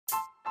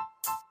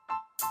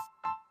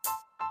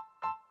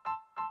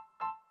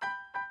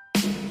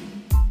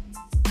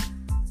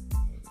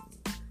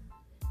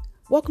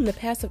Welcome to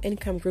Passive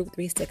Income Group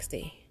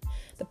 360,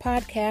 the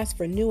podcast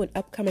for new and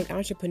upcoming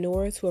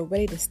entrepreneurs who are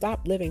ready to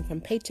stop living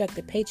from paycheck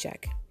to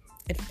paycheck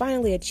and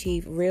finally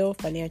achieve real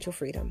financial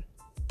freedom.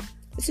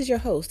 This is your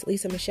host,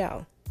 Lisa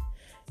Michelle.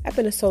 I've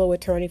been a solo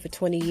attorney for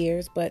 20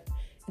 years, but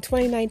in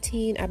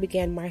 2019, I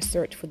began my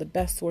search for the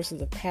best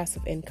sources of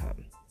passive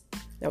income.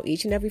 Now,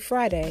 each and every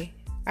Friday,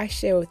 I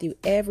share with you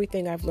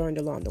everything I've learned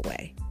along the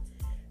way.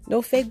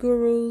 No fake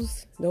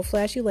gurus, no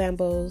flashy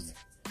Lambos,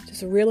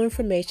 just real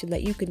information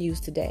that you can use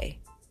today.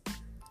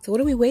 So what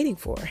are we waiting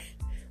for?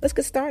 Let's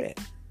get started.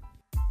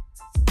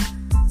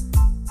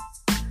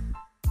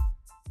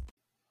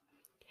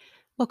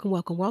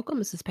 Welcome.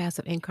 This is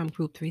Passive Income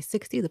Group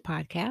 360, the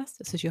podcast.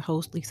 This is your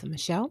host, Lisa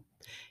Michelle.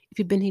 If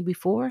you've been here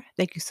before,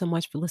 thank you so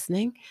much for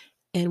listening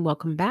and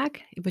welcome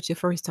back. If it's your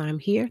first time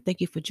here, thank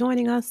you for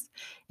joining us.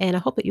 And I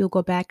hope that you'll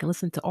go back and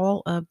listen to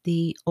all of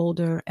the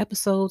older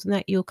episodes and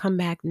that you'll come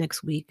back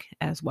next week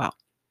as well.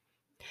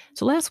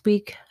 So last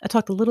week, I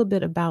talked a little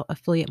bit about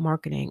affiliate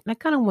marketing, and I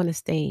kind of want to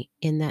stay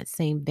in that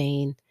same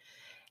vein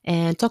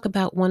and talk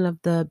about one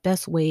of the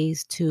best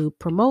ways to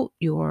promote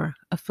your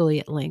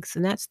affiliate links,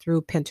 and that's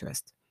through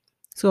Pinterest.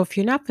 So if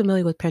you're not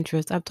familiar with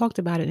Pinterest, I've talked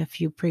about it in a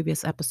few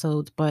previous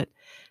episodes, but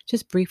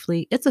just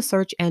briefly, it's a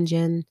search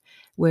engine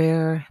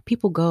where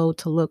people go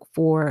to look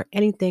for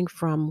anything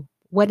from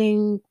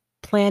wedding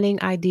planning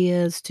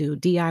ideas to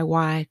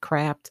DIY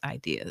craft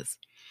ideas.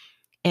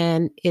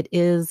 And it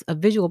is a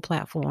visual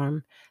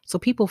platform. So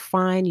people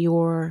find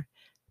your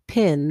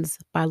pins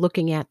by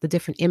looking at the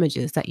different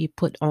images that you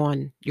put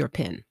on your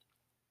pin.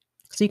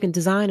 So you can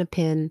design a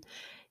pin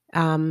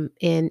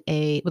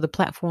with a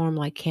platform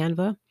like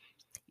Canva.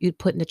 You'd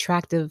put an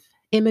attractive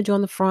image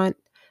on the front,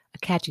 a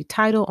catchy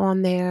title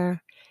on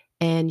there,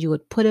 and you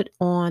would put it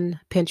on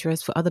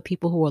Pinterest for other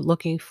people who are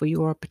looking for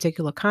your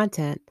particular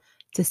content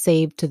to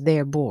save to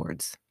their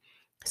boards.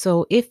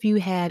 So if you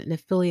had an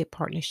affiliate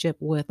partnership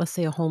with, let's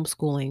say, a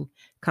homeschooling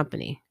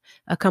company,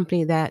 a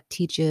company that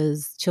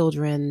teaches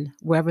children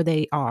wherever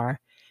they are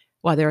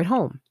while they're at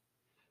home,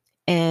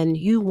 and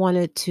you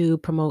wanted to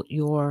promote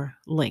your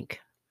link,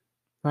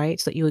 right?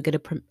 So you would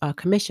get a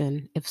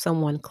commission if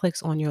someone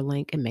clicks on your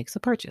link and makes a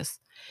purchase.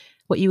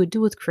 What you would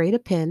do is create a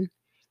pin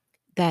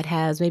that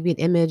has maybe an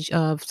image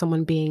of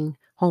someone being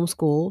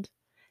homeschooled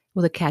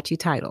with a catchy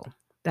title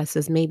that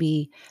says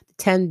maybe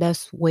 10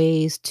 best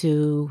ways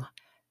to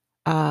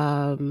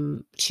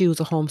choose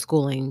a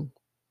homeschooling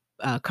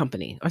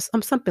company or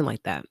something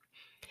like that.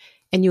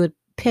 And you would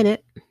pin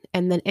it,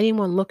 and then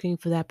anyone looking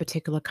for that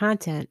particular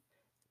content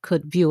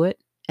could view it.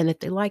 And if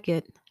they like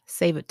it,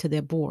 save it to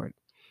their board.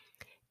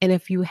 And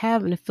if you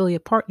have an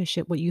affiliate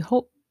partnership, what you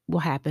hope will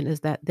happen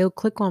is that they'll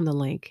click on the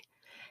link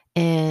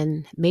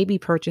and maybe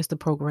purchase the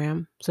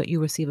program so that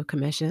you receive a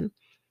commission.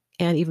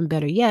 And even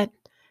better yet,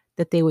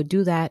 that they would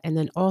do that and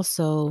then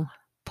also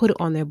put it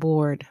on their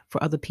board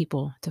for other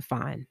people to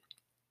find.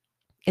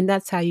 And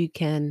that's how you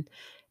can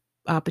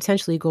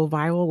potentially go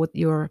viral with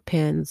your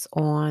pins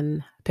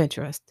on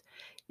Pinterest,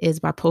 is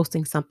by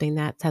posting something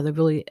that has a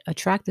really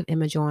attractive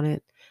image on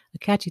it, a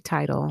catchy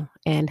title,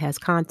 and has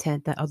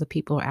content that other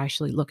people are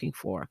actually looking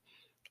for.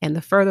 And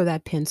the further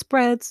that pin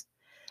spreads,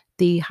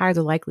 the higher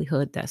the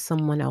likelihood that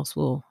someone else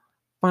will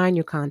find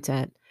your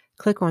content,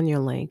 click on your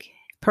link,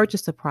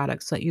 purchase the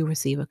product so that you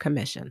receive a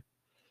commission.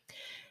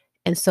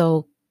 And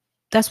so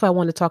that's why I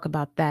want to talk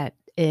about that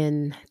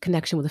in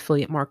connection with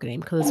affiliate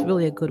marketing, because it's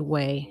really a good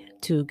way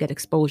to get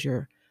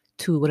exposure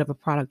to whatever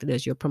product it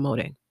is you're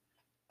promoting.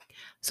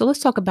 So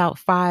let's talk about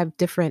 5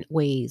 different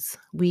ways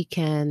we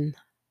can,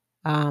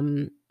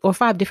 or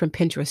 5 different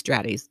Pinterest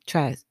strategies.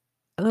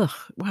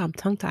 I'm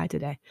tongue-tied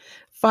today.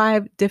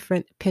 5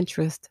 different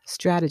Pinterest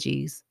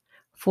strategies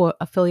for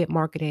affiliate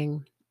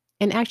marketing.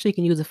 And actually you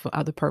can use it for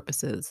other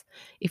purposes.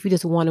 If you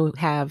just want to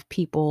have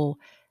people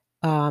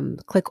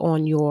click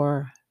on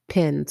your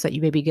pin so that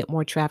you maybe get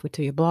more traffic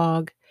to your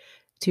blog,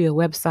 to your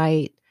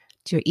website,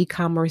 to your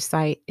e-commerce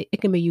site.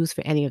 It can be used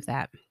for any of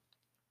that.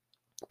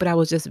 But I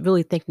was just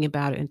really thinking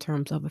about it in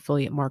terms of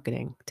affiliate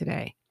marketing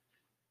today.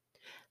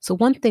 So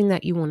one thing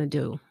that you want to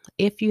do,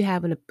 if you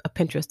have a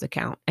Pinterest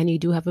account and you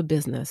do have a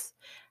business,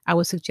 I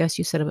would suggest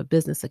you set up a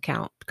business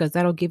account because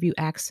that'll give you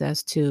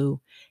access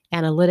to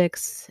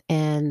analytics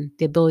and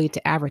the ability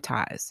to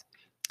advertise.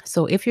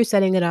 So if you're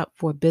setting it up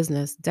for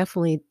business,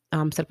 definitely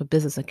set up a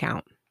business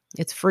account.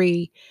 It's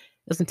free.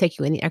 It doesn't take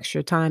you any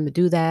extra time to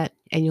do that.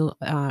 And you'll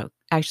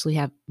actually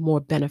have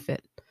more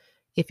benefit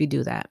if you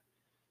do that.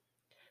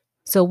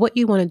 So what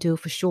you want to do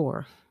for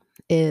sure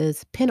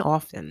is pin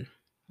often.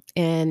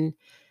 And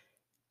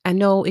I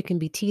know it can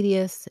be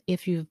tedious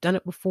if you've done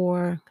it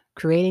before,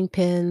 creating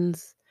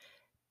pins,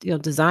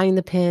 designing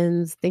the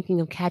pins, thinking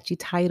of catchy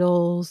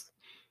titles,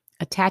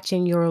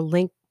 attaching your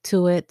link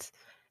to it,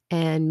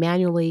 and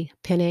manually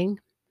pinning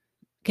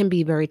can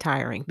be very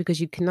tiring because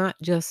you cannot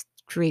just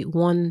create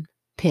one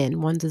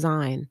pin, one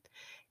design,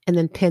 and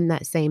then pin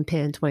that same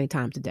pin 20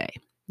 times a day.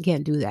 You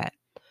can't do that.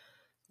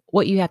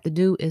 What you have to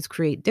do is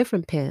create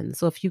different pins.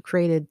 So if you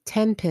created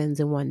 10 pins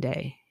in one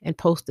day and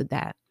posted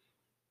that,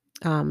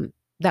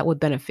 that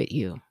would benefit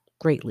you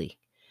greatly.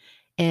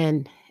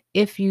 And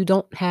if you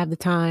don't have the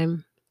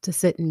time to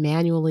sit and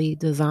manually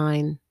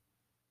design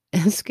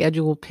and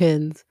schedule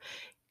pins,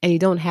 and you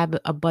don't have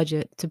a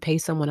budget to pay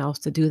someone else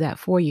to do that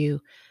for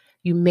you,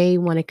 you may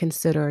want to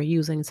consider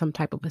using some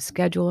type of a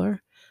scheduler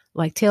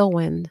like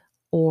Tailwind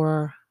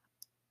or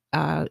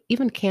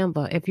even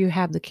Canva. If you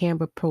have the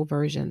Canva Pro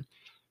version,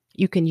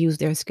 you can use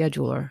their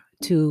scheduler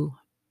to,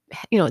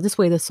 this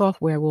way the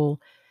software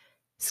will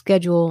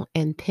schedule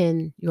and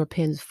pin your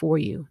pins for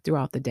you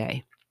throughout the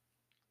day.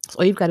 So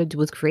all you've got to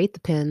do is create the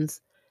pins,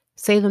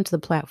 save them to the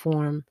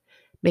platform.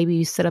 Maybe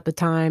you set up a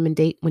time and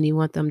date when you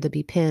want them to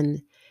be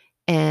pinned,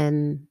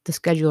 and the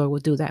scheduler will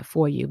do that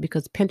for you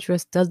because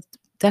Pinterest does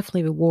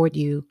definitely reward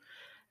you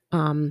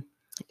um,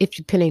 if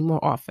you're pinning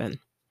more often.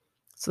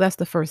 So that's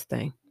the first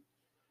thing.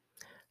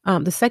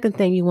 The second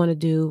thing you want to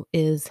do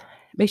is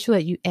make sure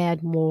that you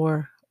add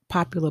more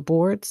popular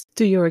boards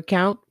to your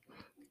account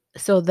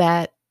so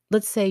that,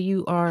 let's say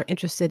you are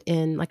interested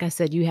in, like I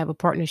said, you have a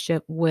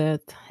partnership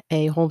with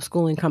a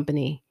homeschooling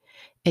company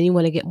and you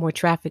want to get more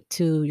traffic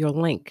to your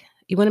link.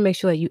 You want to make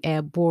sure that you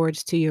add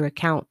boards to your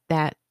account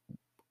that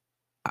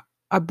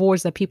are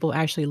boards that people are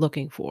actually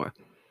looking for.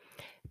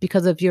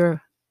 Because if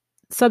your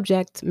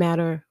subject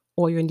matter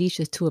or your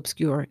niche is too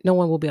obscure, no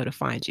one will be able to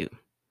find you.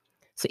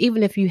 So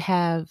even if you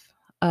have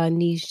a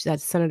niche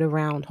that's centered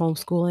around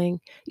homeschooling,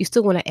 you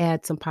still want to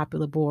add some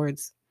popular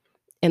boards.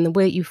 And the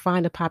way you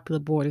find a popular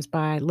board is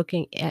by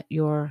looking at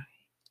your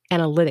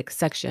analytics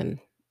section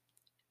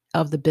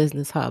of the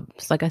Business Hub.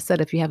 So like I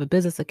said, if you have a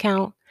business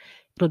account,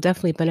 it'll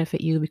definitely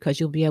benefit you because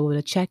you'll be able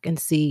to check and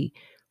see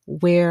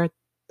where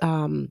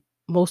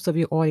most of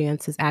your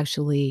audience is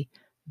actually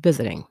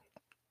visiting.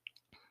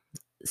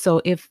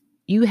 So if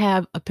you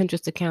have a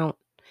Pinterest account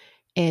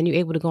and you're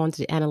able to go into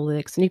the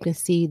analytics and you can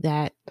see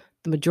that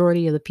the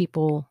majority of the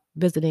people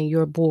visiting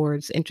your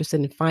boards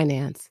interested in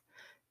finance,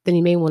 then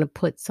you may want to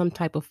put some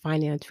type of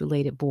finance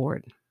related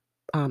board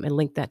and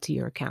link that to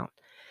your account.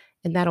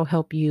 And that'll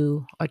help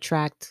you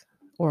attract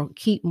or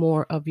keep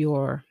more of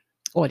your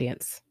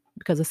audience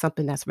because it's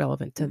something that's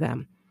relevant to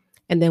them.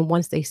 And then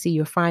once they see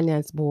your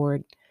finance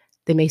board,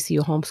 they may see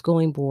your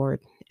homeschooling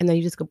board, and then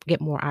you just get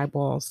more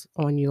eyeballs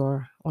on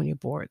your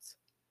boards.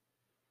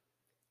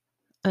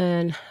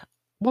 And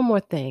one more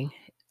thing,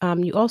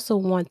 you also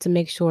want to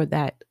make sure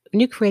that when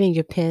you're creating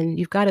your pin,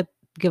 you've got to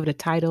give it a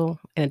title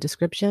and a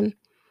description.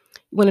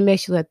 You want to make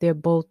sure that they're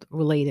both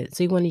related.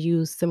 So you want to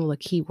use similar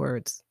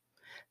keywords.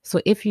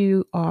 So if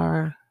you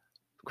are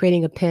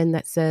creating a pin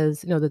that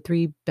says, the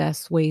 3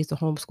 best ways to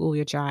homeschool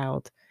your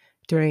child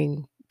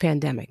during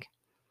pandemic,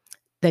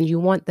 then you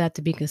want that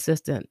to be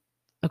consistent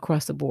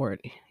across the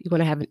board. You want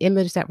to have an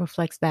image that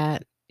reflects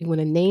that. You want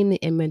to name the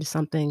image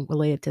something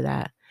related to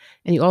that.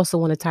 And you also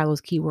want to tie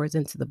those keywords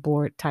into the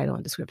board title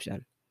and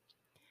description.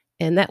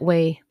 And that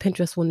way,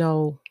 Pinterest will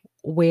know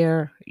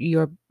where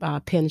your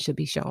pin should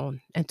be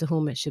shown and to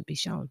whom it should be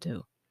shown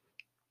to.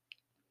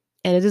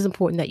 And it is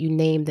important that you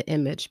name the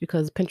image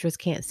because Pinterest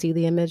can't see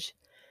the image.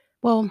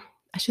 Well,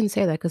 I shouldn't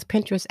say that because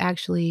Pinterest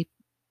actually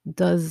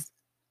does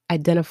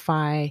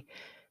identify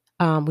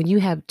when you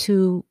have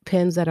 2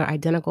 pins that are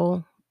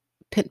identical.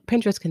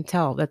 Pinterest can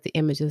tell that the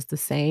image is the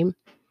same,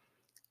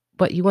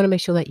 but you want to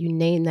make sure that you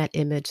name that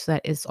image so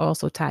that it's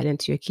also tied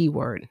into your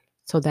keyword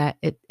so that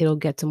it'll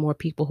get to more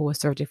people who are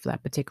searching for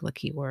that particular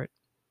keyword.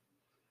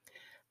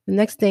 The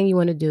next thing you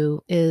want to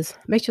do is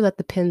make sure that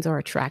the pins are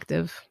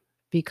attractive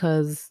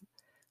because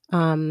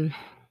um,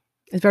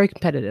 it's very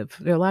competitive.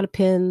 There are a lot of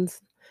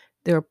pins.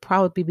 There will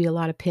probably be a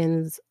lot of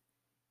pins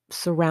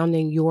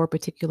surrounding your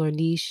particular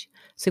niche.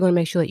 So you want to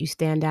make sure that you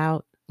stand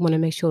out. You want to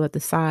make sure that the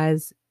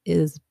size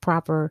is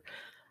proper.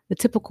 The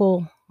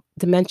typical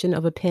dimension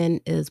of a pin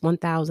is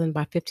 1000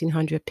 by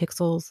 1500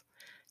 pixels.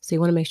 So you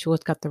want to make sure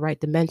it's got the right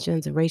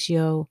dimensions and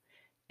ratio.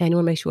 And you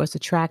want to make sure it's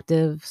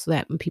attractive so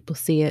that when people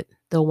see it,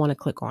 they'll want to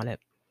click on it.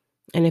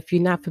 And if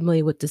you're not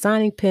familiar with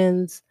designing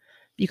pins,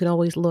 you can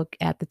always look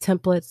at the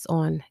templates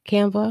on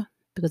Canva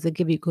because they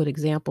give you good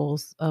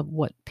examples of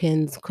what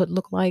pins could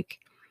look like.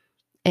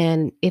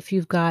 And if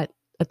you've got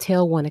a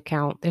Tailwind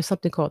account, there's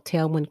something called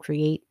Tailwind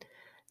Create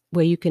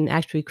where you can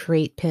actually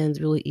create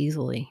pins really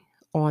easily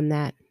on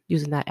that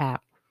using that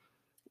app.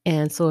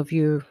 And so if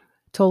you're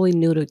totally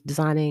new to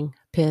designing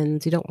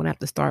pins, you don't want to have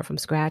to start from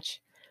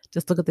scratch.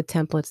 Just look at the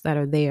templates that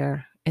are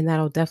there, and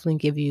that'll definitely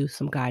give you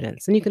some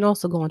guidance. And you can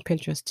also go on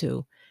Pinterest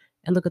too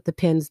and look at the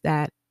pins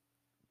that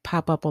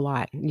pop up a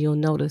lot. And you'll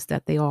notice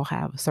that they all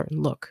have a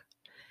certain look.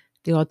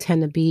 They all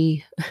tend to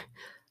be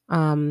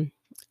a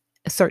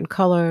certain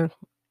color,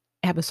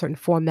 have a certain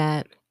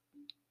format,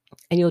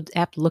 and you'll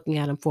after looking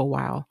at them for a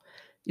while,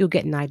 you'll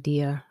get an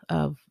idea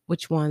of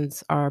which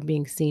ones are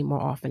being seen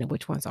more often and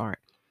which ones aren't.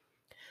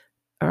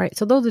 All right,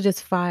 so those are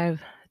just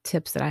 5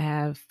 tips that I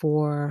have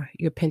for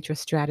your Pinterest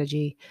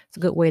strategy. It's a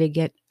good way to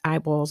get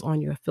eyeballs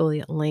on your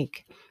affiliate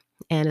link,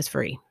 and it's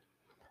free.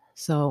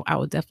 So I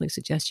would definitely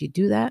suggest you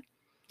do that.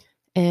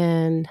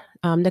 And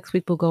next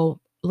week we'll go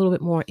a little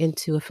bit more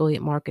into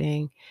affiliate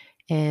marketing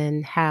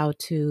and how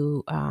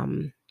to,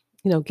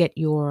 get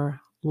your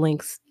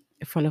links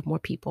in front of more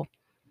people.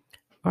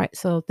 All right.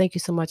 So thank you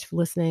so much for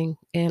listening.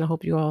 And I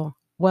hope you're all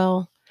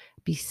well.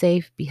 Be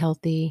safe, be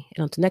healthy.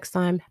 And until next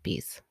time,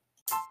 peace.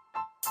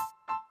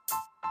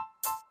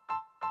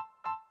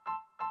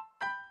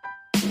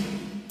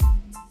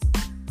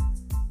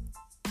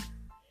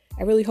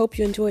 I really hope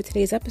you enjoyed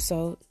today's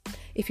episode.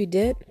 If you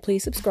did,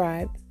 please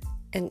subscribe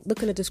and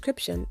look in the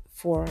description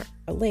for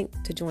a link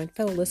to join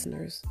fellow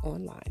listeners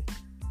online.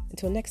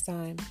 Until next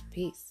time,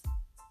 peace.